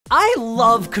I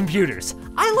love computers.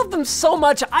 I love them so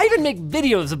much, I even make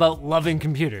videos about loving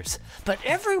computers. But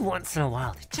every once in a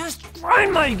while, they just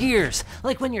grind my gears.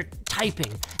 Like when you're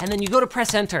typing, and then you go to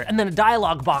press enter, and then a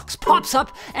dialog box pops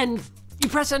up, and you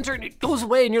press enter and it goes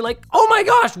away, and you're like, oh my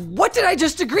gosh, what did I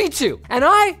just agree to? And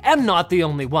I am not the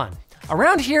only one.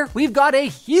 Around here, we've got a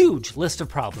huge list of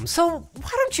problems, so why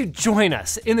don't you join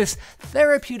us in this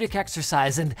therapeutic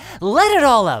exercise and let it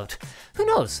all out? Who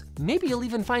knows, maybe you'll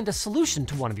even find a solution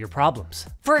to one of your problems.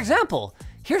 For example,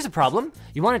 here's a problem,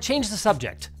 you want to change the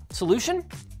subject. Solution?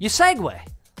 You segue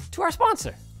to our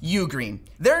sponsor. Ugreen.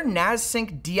 Their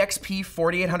NASSync DXP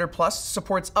 4800 Plus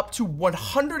supports up to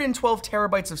 112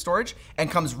 terabytes of storage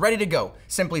and comes ready to go.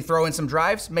 Simply throw in some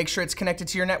drives, make sure it's connected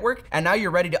to your network, and now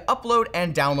you're ready to upload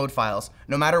and download files,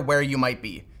 no matter where you might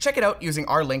be. Check it out using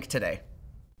our link today.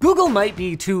 Google might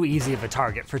be too easy of a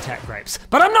target for tech gripes,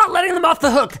 but I'm not letting them off the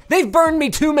hook. They've burned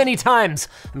me too many times.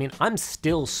 I mean, I'm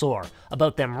still sore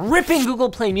about them ripping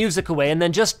Google Play Music away and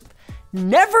then just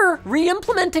never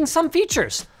re-implementing some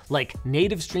features. Like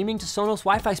native streaming to Sonos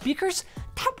Wi-Fi speakers?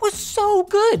 That was so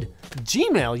good.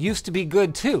 Gmail used to be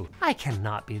good too. I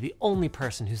cannot be the only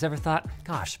person who's ever thought,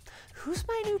 gosh, who's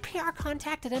my new PR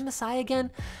contact at MSI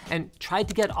again? And tried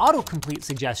to get autocomplete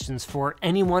suggestions for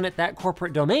anyone at that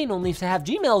corporate domain only to have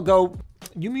Gmail go,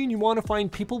 you mean you want to find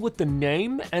people with the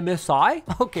name MSI?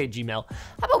 Okay, Gmail,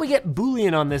 how about we get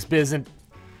Boolean on this biz and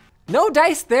no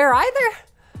dice there either?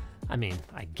 I mean,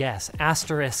 I guess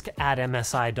 *@msi.com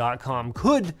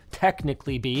could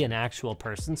technically be an actual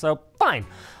person, so fine.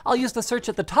 I'll use the search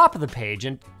at the top of the page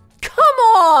and come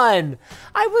on!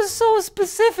 I was so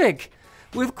specific.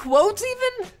 With quotes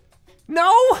even?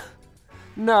 No?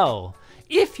 No.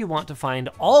 If you want to find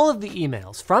all of the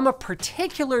emails from a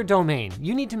particular domain,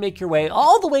 you need to make your way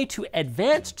all the way to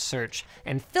advanced search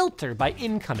and filter by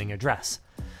incoming address.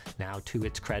 Now, to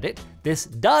its credit, this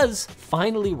does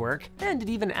finally work, and it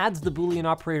even adds the Boolean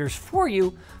operators for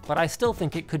you, but I still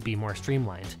think it could be more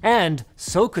streamlined. And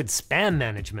so could spam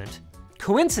management.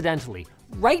 Coincidentally,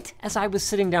 right as I was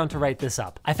sitting down to write this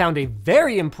up, I found a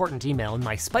very important email in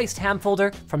my spiced ham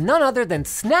folder from none other than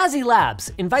Snazzy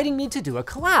Labs inviting me to do a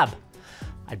collab.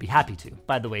 I'd be happy to.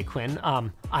 By the way, Quinn,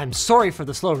 I'm sorry for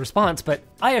the slow response, but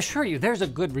I assure you there's a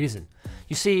good reason.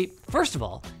 You see, first of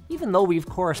all, even though we've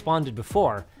corresponded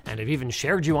before, and I've even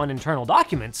shared you on internal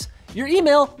documents, your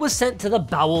email was sent to the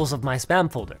bowels of my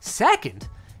spam folder. Second,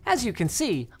 as you can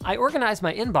see, I organized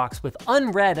my inbox with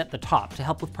unread at the top to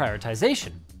help with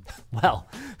prioritization. Well,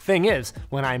 thing is,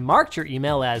 when I marked your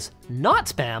email as not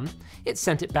spam, it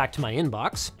sent it back to my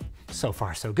inbox. So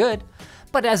far, so good.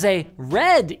 But as a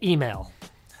read email,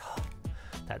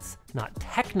 that's not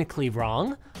technically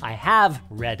wrong. I have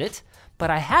read it, but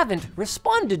I haven't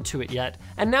responded to it yet,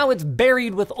 and now it's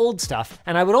buried with old stuff,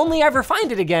 and I would only ever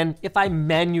find it again if I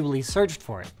manually searched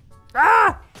for it.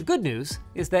 The good news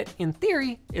is that, in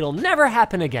theory, it'll never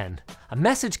happen again. A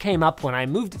message came up when I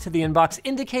moved it to the inbox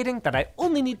indicating that I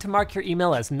only need to mark your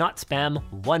email as not spam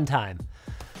one time.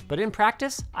 But in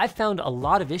practice, I've found a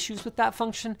lot of issues with that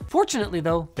function. Fortunately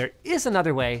though, there is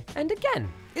another way, and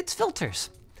again, it's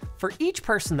filters. For each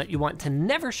person that you want to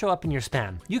never show up in your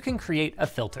spam, you can create a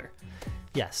filter.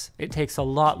 Yes, it takes a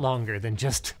lot longer than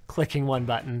just clicking one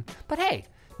button, but hey,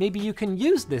 maybe you can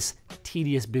use this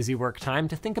tedious busy work time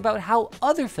to think about how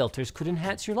other filters could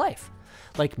enhance your life.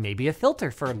 Like maybe a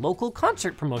filter for local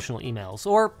concert promotional emails,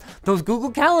 or those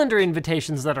Google Calendar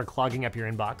invitations that are clogging up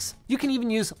your inbox. You can even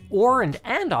use or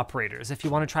and operators if you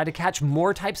want to try to catch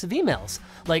more types of emails.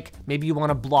 Like maybe you want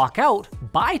to block out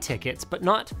buy tickets, but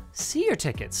not see your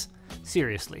tickets.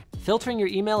 Seriously, filtering your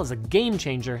email is a game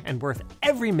changer and worth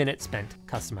every minute spent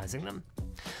customizing them.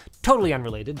 Totally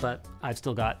unrelated, but I've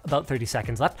still got about 30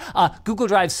 seconds left. Google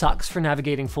Drive sucks for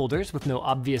navigating folders with no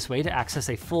obvious way to access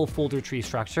a full folder tree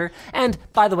structure. And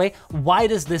by the way, why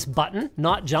does this button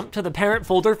not jump to the parent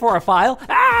folder for a file?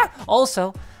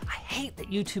 Also, I hate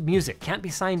that YouTube Music can't be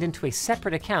signed into a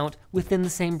separate account within the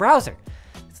same browser.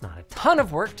 It's not a ton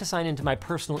of work to sign into my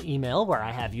personal email where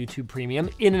I have YouTube Premium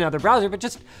in another browser, but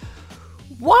just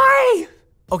why?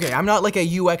 Okay, I'm not like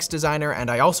a UX designer, and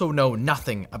I also know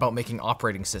nothing about making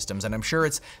operating systems, and I'm sure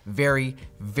it's very,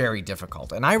 very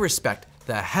difficult. And I respect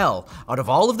the hell out of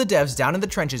all of the devs down in the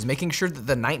trenches making sure that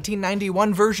the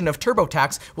 1991 version of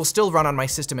TurboTax will still run on my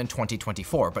system in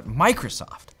 2024. But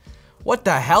Microsoft, what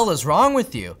the hell is wrong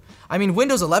with you? I mean,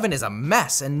 Windows 11 is a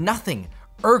mess, and nothing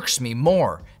irks me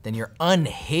more than your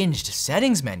unhinged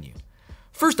settings menu.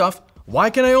 First off, why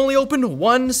can I only open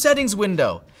one settings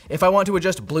window? If I want to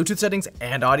adjust Bluetooth settings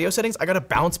and audio settings, I gotta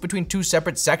bounce between two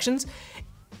separate sections.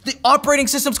 The operating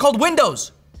system's called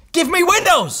Windows. Give me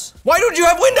Windows! Why don't you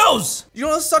have Windows? You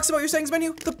know what sucks about your settings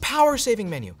menu? The power saving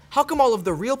menu. How come all of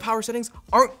the real power settings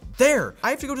aren't there? I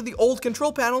have to go to the old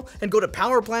control panel and go to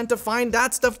power plan to find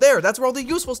that stuff there. That's where all the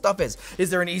useful stuff is. Is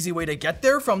there an easy way to get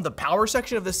there from the power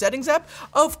section of the settings app?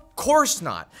 Of course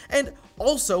not. And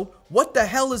also, what the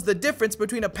hell is the difference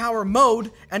between a power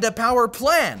mode and a power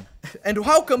plan? And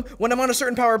how come when I'm on a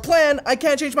certain power plan, I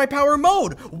can't change my power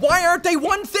mode? Why aren't they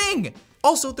one thing?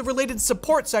 Also, the related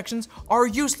support sections are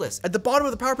useless. At the bottom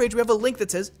of the power page, we have a link that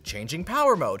says changing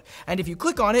power mode. And if you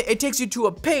click on it, it takes you to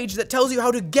a page that tells you how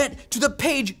to get to the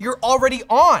page you're already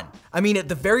on. I mean, at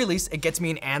the very least, it gets me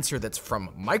an answer that's from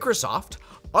Microsoft.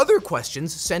 Other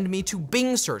questions send me to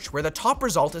Bing search, where the top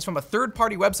result is from a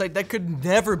third-party website that could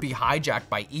never be hijacked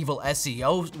by evil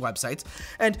SEO websites,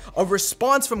 and a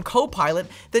response from Copilot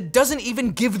that doesn't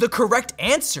even give the correct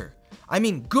answer. I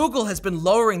mean, Google has been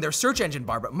lowering their search engine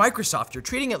bar, but Microsoft, you're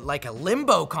treating it like a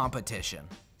limbo competition.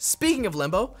 Speaking of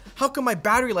limbo, how come my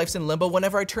battery life's in limbo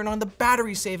whenever I turn on the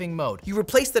battery saving mode? You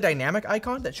replace the dynamic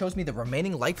icon that shows me the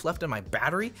remaining life left in my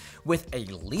battery with a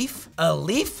leaf? A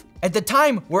leaf? At the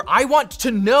time where I want to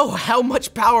know how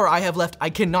much power I have left, I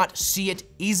cannot see it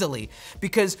easily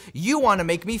because you want to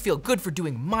make me feel good for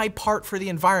doing my part for the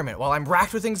environment while I'm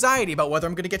racked with anxiety about whether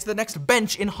I'm going to get to the next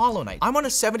bench in Hollow Knight. I'm on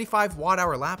a 75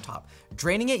 watt-hour laptop.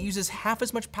 Draining it uses half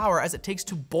as much power as it takes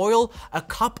to boil a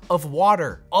cup of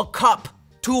water. A cup!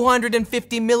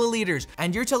 250 milliliters.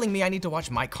 And you're telling me I need to watch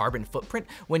my carbon footprint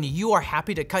when you are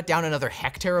happy to cut down another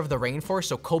hectare of the rainforest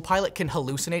so Copilot can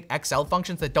hallucinate Excel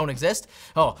functions that don't exist?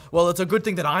 Oh, well, it's a good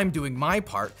thing that I'm doing my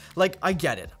part. Like, I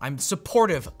get it. I'm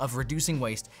supportive of reducing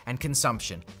waste and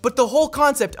consumption. But the whole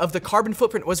concept of the carbon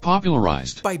footprint was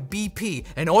popularized by BP,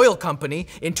 an oil company,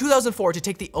 in 2004 to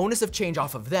take the onus of change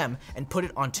off of them and put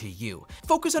it onto you.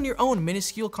 Focus on your own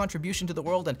minuscule contribution to the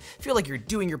world and feel like you're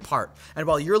doing your part. And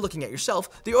while you're looking at yourself,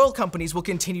 the oil companies will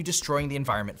continue destroying the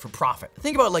environment for profit.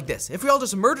 Think about it like this. If we all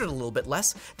just murdered a little bit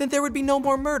less, then there would be no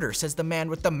more murder, says the man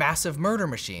with the massive murder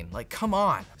machine. Like, come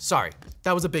on. Sorry,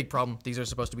 that was a big problem. These are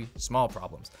supposed to be small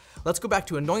problems. Let's go back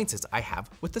to annoyances I have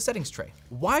with the settings tray.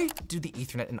 Why do the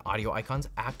Ethernet and audio icons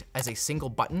act as a single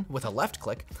button with a left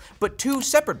click, but two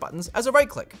separate buttons as a right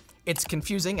click? It's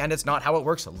confusing and it's not how it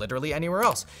works literally anywhere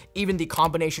else. Even the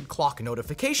combination clock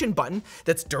notification button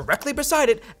that's directly beside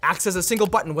it acts as a single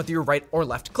button with your right or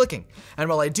left clicking. And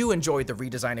while I do enjoy the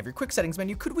redesign of your quick settings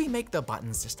menu, could we make the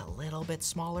buttons just a little bit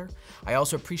smaller? I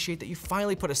also appreciate that you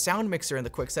finally put a sound mixer in the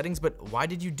quick settings, but why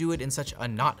did you do it in such a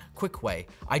not quick way?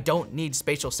 I don't need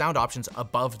spatial sound options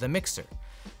above the mixer.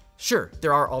 Sure,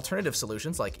 there are alternative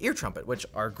solutions like Ear Trumpet, which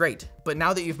are great, but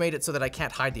now that you've made it so that I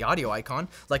can't hide the audio icon,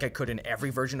 like I could in every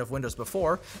version of Windows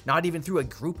before, not even through a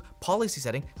group policy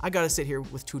setting, I gotta sit here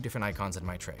with two different icons in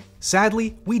my tray.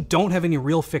 Sadly, we don't have any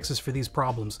real fixes for these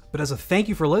problems, but as a thank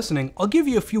you for listening, I'll give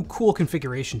you a few cool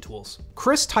configuration tools.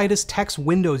 Chris Titus Tech's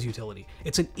Windows utility.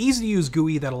 It's an easy-to-use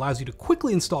GUI that allows you to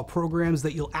quickly install programs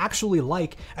that you'll actually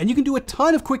like, and you can do a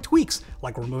ton of quick tweaks,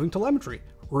 like removing telemetry,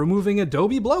 removing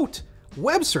Adobe bloat,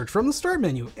 web search from the start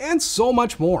menu, and so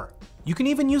much more. You can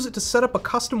even use it to set up a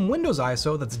custom Windows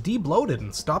ISO that's de-bloated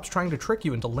and stops trying to trick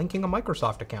you into linking a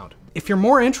Microsoft account. If you're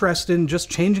more interested in just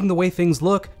changing the way things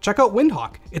look, check out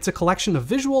Windhawk. It's a collection of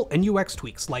visual and UX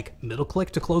tweaks like middle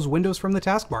click to close windows from the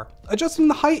taskbar, adjusting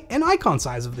the height and icon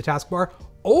size of the taskbar,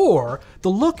 or the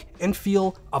look and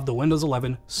feel of the Windows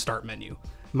 11 start menu.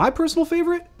 My personal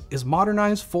favorite is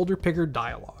modernized folder picker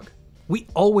dialog. We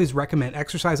always recommend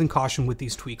exercising caution with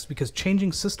these tweaks because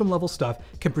changing system level stuff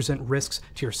can present risks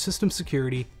to your system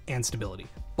security and stability.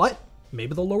 But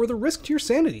maybe they'll lower the risk to your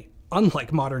sanity,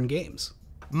 unlike modern games.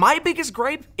 My biggest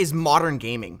gripe is modern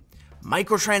gaming.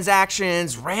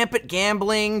 Microtransactions, rampant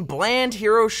gambling, bland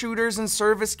hero shooters and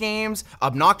service games,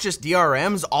 obnoxious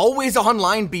DRMs, always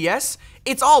online BS.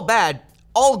 It's all bad,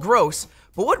 all gross,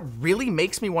 but what really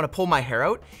makes me want to pull my hair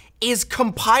out is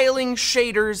compiling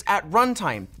shaders at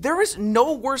runtime. There is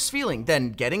no worse feeling than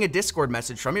getting a Discord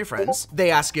message from your friends. They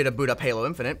ask you to boot up Halo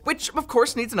Infinite, which of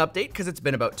course needs an update because it's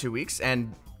been about 2 weeks,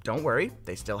 and don't worry,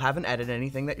 they still haven't edited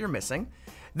anything that you're missing.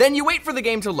 Then you wait for the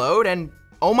game to load and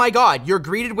oh my god, you're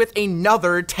greeted with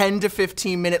another 10 to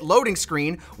 15 minute loading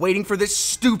screen waiting for this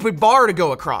stupid bar to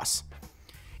go across.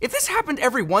 If this happened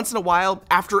every once in a while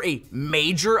after a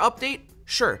major update,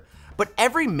 sure, but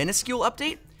every minuscule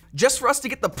update, just for us to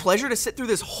get the pleasure to sit through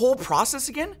this whole process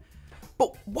again?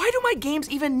 But why do my games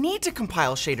even need to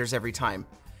compile shaders every time?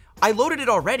 I loaded it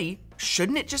already,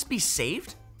 shouldn't it just be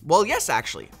saved? Well, yes,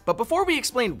 actually, but before we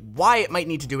explain why it might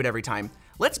need to do it every time,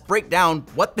 let's break down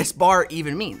what this bar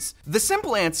even means. The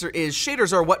simple answer is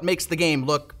shaders are what makes the game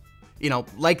look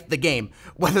like the game.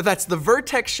 Whether that's the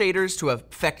vertex shaders to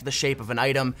affect the shape of an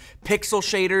item, pixel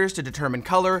shaders to determine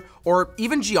color, or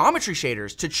even geometry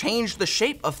shaders to change the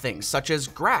shape of things such as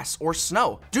grass or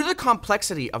snow. Due to the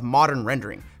complexity of modern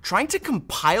rendering, trying to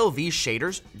compile these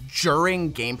shaders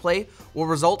during gameplay will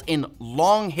result in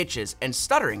long hitches and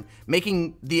stuttering,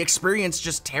 making the experience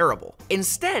just terrible.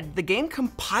 Instead, the game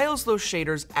compiles those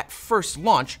shaders at first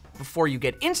launch before you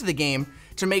get into the game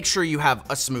to make sure you have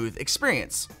a smooth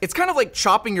experience. It's kind of like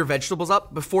chopping your vegetables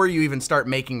up before you even start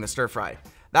making the stir fry.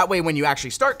 That way, when you actually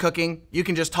start cooking, you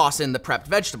can just toss in the prepped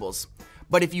vegetables.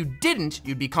 But if you didn't,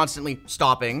 you'd be constantly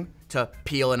stopping to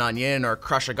peel an onion or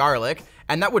crush a garlic,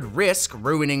 and that would risk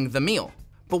ruining the meal.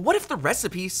 But what if the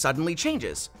recipe suddenly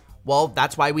changes? Well,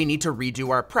 that's why we need to redo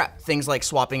our prep. Things like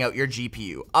swapping out your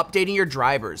GPU, updating your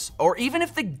drivers, or even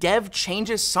if the dev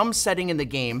changes some setting in the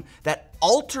game that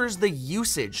alters the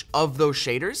usage of those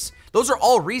shaders, those are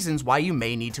all reasons why you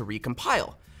may need to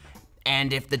recompile.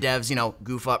 And if the devs,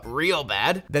 goof up real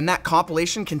bad, then that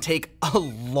compilation can take a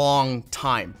long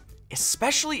time,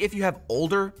 especially if you have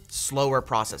older, slower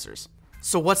processors.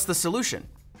 So what's the solution?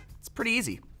 It's pretty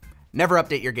easy. Never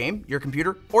update your game, your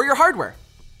computer, or your hardware.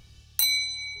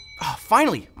 Oh,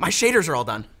 finally, my shaders are all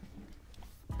done.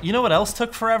 You know what else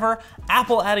took forever?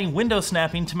 Apple adding window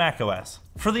snapping to macOS.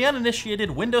 For the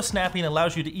uninitiated, window snapping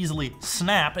allows you to easily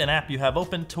snap an app you have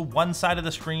open to one side of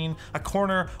the screen, a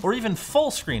corner, or even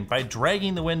full screen by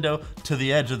dragging the window to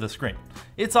the edge of the screen.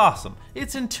 It's awesome,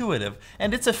 it's intuitive,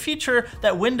 and it's a feature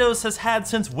that Windows has had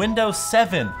since Windows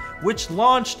 7, which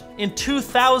launched in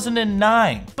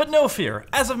 2009. But no fear,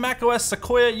 as of macOS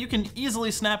Suckoia, you can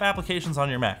easily snap applications on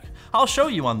your Mac. I'll show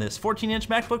you on this 14-inch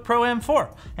MacBook Pro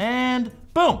M4, and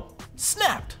boom,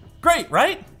 snapped. Great,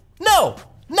 right? No,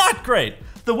 not great.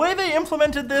 The way they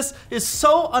implemented this is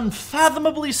so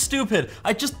unfathomably stupid.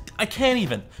 I can't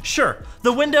even. Sure,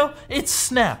 the window, it's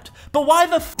snapped, but why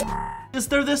the f is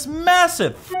there this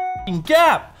massive f***ing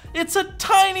gap? It's a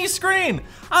tiny screen.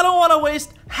 I don't want to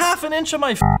waste half an inch of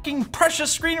my f***ing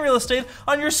precious screen real estate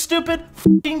on your stupid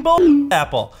f***ing bull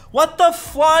Apple. What the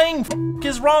flying f***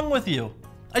 is wrong with you?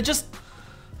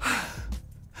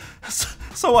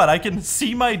 So what, I can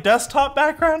see my desktop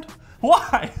background?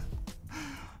 Why?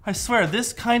 I swear,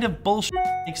 this kind of bullshit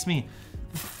makes me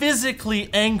physically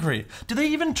angry. Do they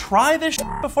even try this shit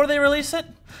before they release it?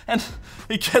 And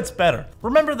it gets better.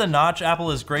 Remember the notch Apple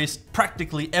has graced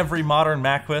practically every modern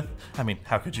Mac with? I mean,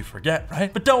 how could you forget,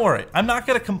 right? But don't worry, I'm not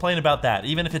gonna complain about that,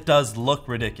 even if it does look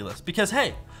ridiculous, because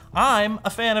hey, I'm a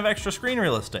fan of extra screen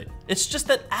real estate. It's just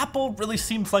that Apple really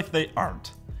seems like they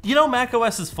aren't. You know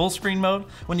macOS's full screen mode?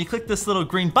 When you click this little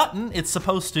green button, it's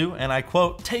supposed to, and I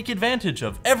quote, take advantage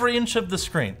of every inch of the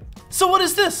screen. So what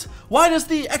is this? Why does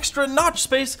the extra notch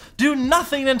space do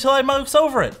nothing until I mouse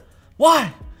over it?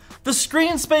 Why? The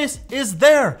screen space is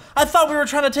there. I thought we were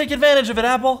trying to take advantage of it,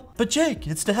 Apple. But Jake,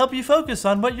 it's to help you focus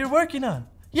on what you're working on.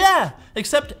 Yeah,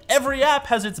 except every app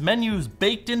has its menus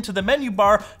baked into the menu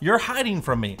bar you're hiding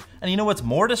from me. And you know what's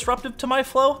more disruptive to my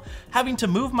flow? Having to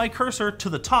move my cursor to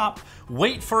the top,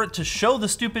 wait for it to show the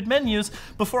stupid menus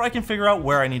before I can figure out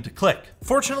where I need to click.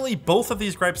 Fortunately, both of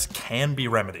these gripes can be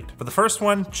remedied. For the first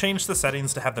one, change the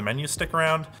settings to have the menus stick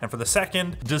around. And for the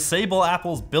second, disable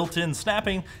Apple's built-in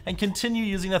snapping and continue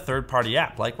using a third-party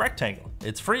app like Rectangle.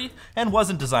 It's free and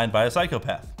wasn't designed by a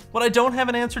psychopath. What I don't have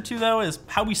an answer to though is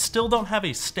how we still don't have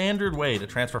a standard way to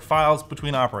transfer files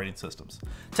between operating systems.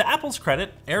 To Apple's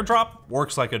credit, AirDrop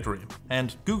works like a dream,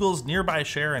 and Google's Nearby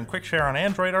Share and Quick Share on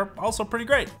Android are also pretty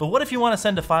great. But what if you want to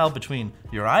send a file between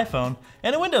your iPhone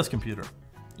and a Windows computer?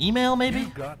 Email maybe?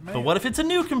 But what if it's a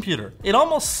new computer? It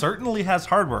almost certainly has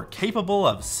hardware capable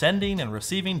of sending and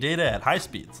receiving data at high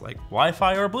speeds, like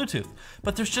Wi-Fi or Bluetooth,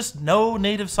 but there's just no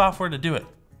native software to do it.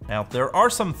 Now, there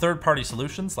are some third-party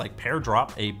solutions like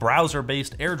PairDrop, a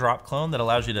browser-based AirDrop clone that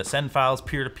allows you to send files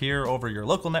peer-to-peer over your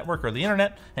local network or the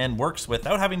internet and works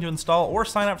without having to install or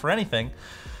sign up for anything.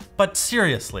 But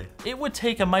seriously, it would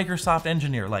take a Microsoft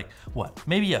engineer like, what,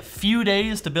 maybe a few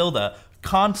days to build a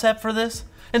concept for this?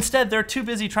 Instead, they're too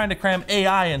busy trying to cram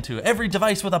AI into every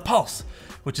device with a pulse,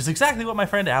 which is exactly what my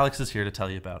friend Alex is here to tell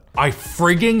you about. I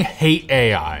frigging hate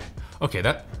AI. Okay,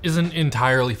 that isn't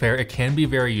entirely fair. It can be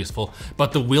very useful,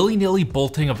 but the willy-nilly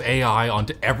bolting of AI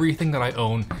onto everything that I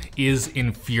own is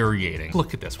infuriating.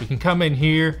 Look at this, we can come in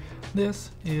here.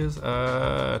 This is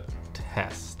a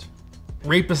test.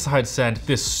 Right beside send,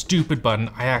 this stupid button,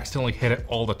 I accidentally hit it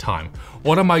all the time.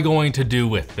 What am I going to do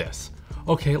with this?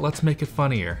 Okay, let's make it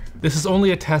funnier. This is only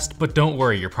a test, but don't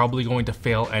worry, you're probably going to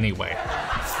fail anyway.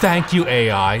 Thank you,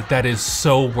 AI, that is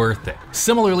so worth it.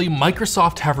 Similarly,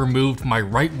 Microsoft have removed my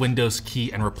right Windows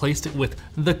key and replaced it with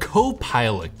the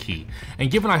Copilot key. And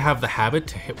given I have the habit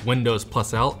to hit Windows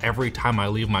plus L every time I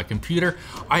leave my computer,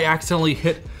 I accidentally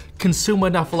hit consume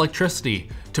enough electricity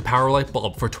to power a light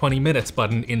bulb for 20 minutes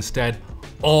button instead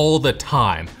all the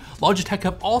time. Logitech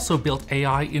have also built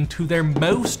AI into their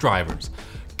mouse drivers.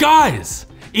 Guys,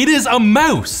 it is a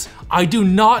mouse! I do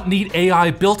not need AI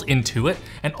built into it,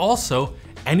 and also,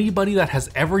 anybody that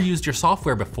has ever used your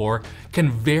software before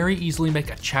can very easily make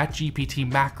a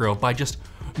ChatGPT macro by just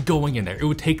going in there. It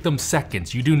would take them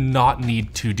seconds. You do not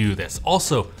need to do this.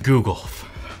 Also, Google.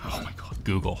 Oh my God,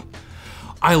 Google.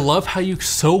 I love how you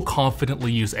so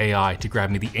confidently use AI to grab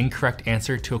me the incorrect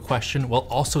answer to a question while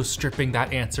also stripping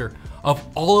that answer of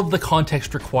all of the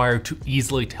context required to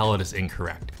easily tell it is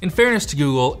incorrect. In fairness to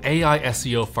Google, AI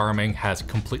SEO farming has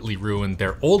completely ruined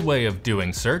their old way of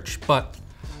doing search, but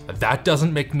that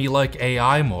doesn't make me like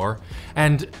AI more.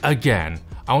 And again,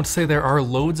 I want to say there are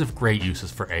loads of great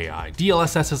uses for AI.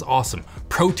 DLSS is awesome.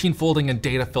 Protein folding and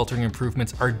data filtering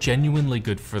improvements are genuinely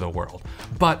good for the world.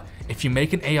 But if you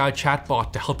make an AI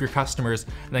chatbot to help your customers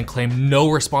and then claim no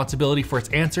responsibility for its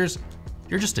answers,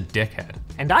 you're just a dickhead.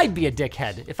 And I'd be a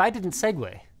dickhead if I didn't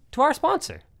segue to our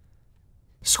sponsor.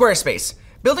 Squarespace.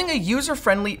 Building a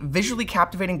user-friendly, visually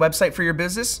captivating website for your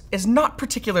business is not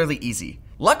particularly easy.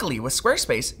 Luckily, with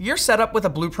Squarespace, you're set up with a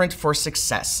blueprint for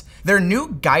success. Their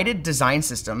new guided design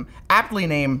system, aptly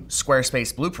named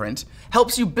Squarespace Blueprint,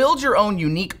 helps you build your own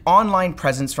unique online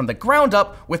presence from the ground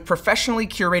up with professionally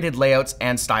curated layouts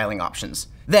and styling options.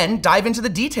 Then dive into the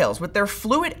details with their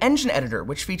fluid engine editor,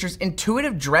 which features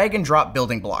intuitive drag and drop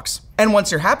building blocks. And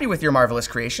once you're happy with your marvelous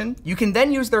creation, you can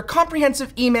then use their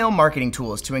comprehensive email marketing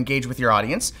tools to engage with your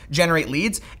audience, generate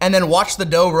leads, and then watch the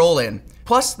dough roll in.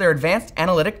 Plus, their advanced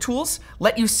analytic tools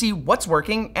let you see what's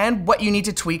working and what you need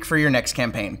to tweak for your next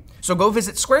campaign. So go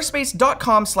visit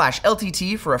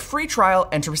squarespace.com/LTT for a free trial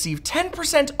and to receive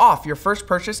 10% off your first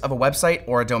purchase of a website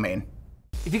or a domain.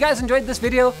 If you guys enjoyed this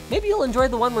video, maybe you'll enjoy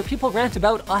the one where people rant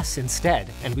about us instead,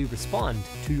 and we respond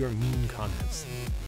to your mean comments.